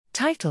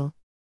Title: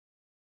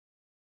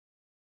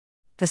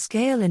 The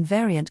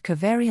Scale-Invariant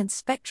Covariance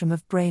Spectrum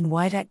of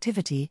Brain-Wide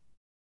Activity.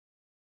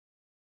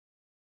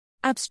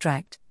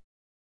 Abstract: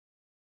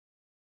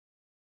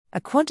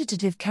 A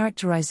quantitative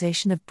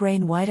characterization of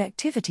brain-wide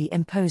activity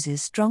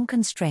imposes strong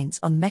constraints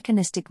on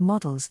mechanistic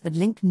models that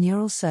link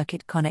neural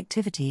circuit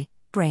connectivity,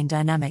 brain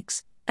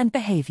dynamics, and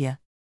behavior.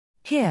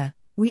 Here,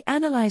 we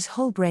analyze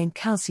whole-brain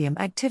calcium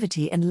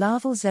activity in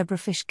larval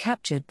zebrafish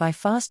captured by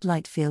fast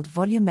light-field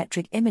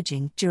volumetric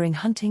imaging during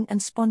hunting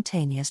and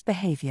spontaneous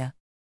behavior.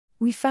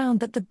 We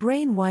found that the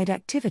brain-wide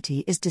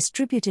activity is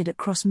distributed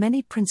across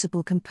many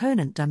principal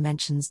component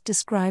dimensions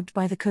described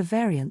by the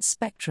covariance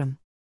spectrum.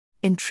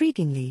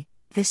 Intriguingly,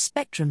 this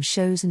spectrum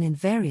shows an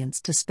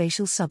invariance to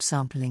spatial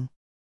subsampling.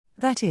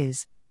 That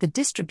is, the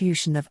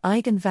distribution of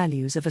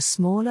eigenvalues of a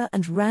smaller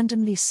and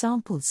randomly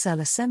sampled cell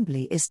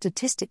assembly is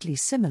statistically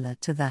similar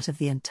to that of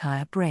the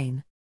entire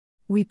brain.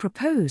 We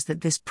propose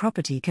that this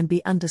property can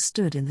be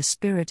understood in the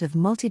spirit of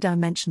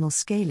multidimensional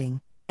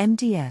scaling,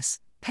 MDS.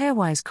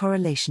 Pairwise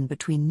correlation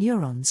between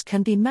neurons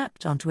can be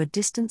mapped onto a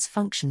distance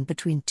function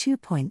between 2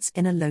 points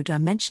in a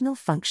low-dimensional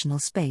functional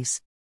space.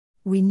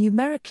 We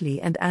numerically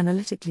and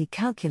analytically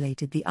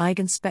calculated the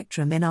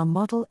eigenspectrum in our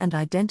model and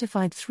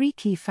identified 3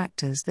 key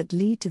factors that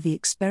lead to the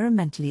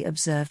experimentally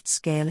observed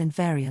scale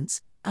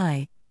invariance: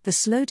 I, the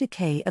slow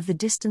decay of the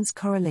distance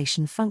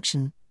correlation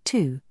function;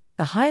 2,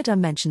 the higher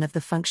dimension of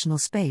the functional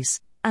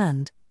space;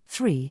 and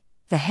 3,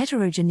 the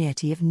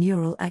heterogeneity of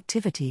neural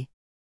activity.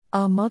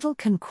 Our model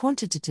can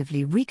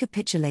quantitatively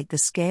recapitulate the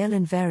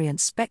scale-invariant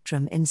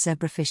spectrum in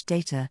zebrafish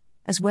data,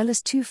 as well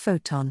as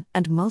 2-photon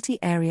and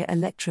multi-area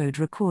electrode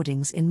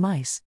recordings in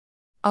mice.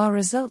 Our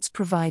results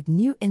provide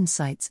new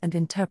insights and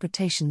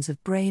interpretations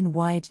of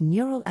brain-wide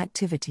neural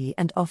activity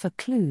and offer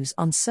clues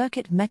on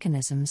circuit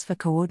mechanisms for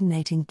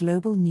coordinating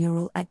global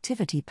neural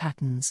activity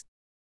patterns.